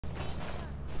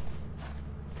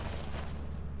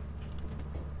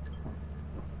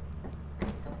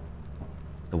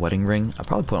The wedding ring. I'll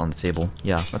probably put it on the table.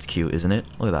 Yeah, that's cute, isn't it?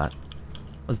 Look at that.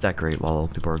 Let's decorate while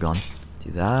people are gone.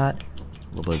 Do that.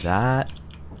 A little bit of that.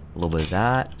 A little bit of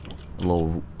that. A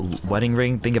little wedding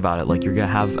ring. Think about it. Like, you're gonna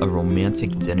have a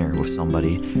romantic dinner with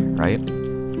somebody, right?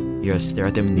 You're gonna stare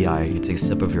at them in the eye. You take a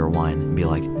sip of your wine and be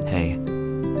like, hey,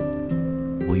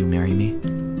 will you marry me?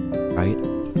 Right?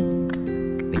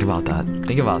 Think about that.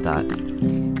 Think about that.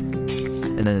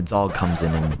 And then the dog comes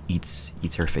in and eats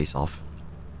her face off.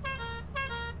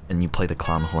 And you play the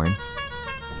clown horn.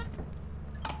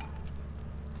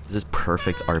 This is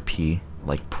perfect RP,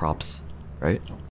 like, props, right?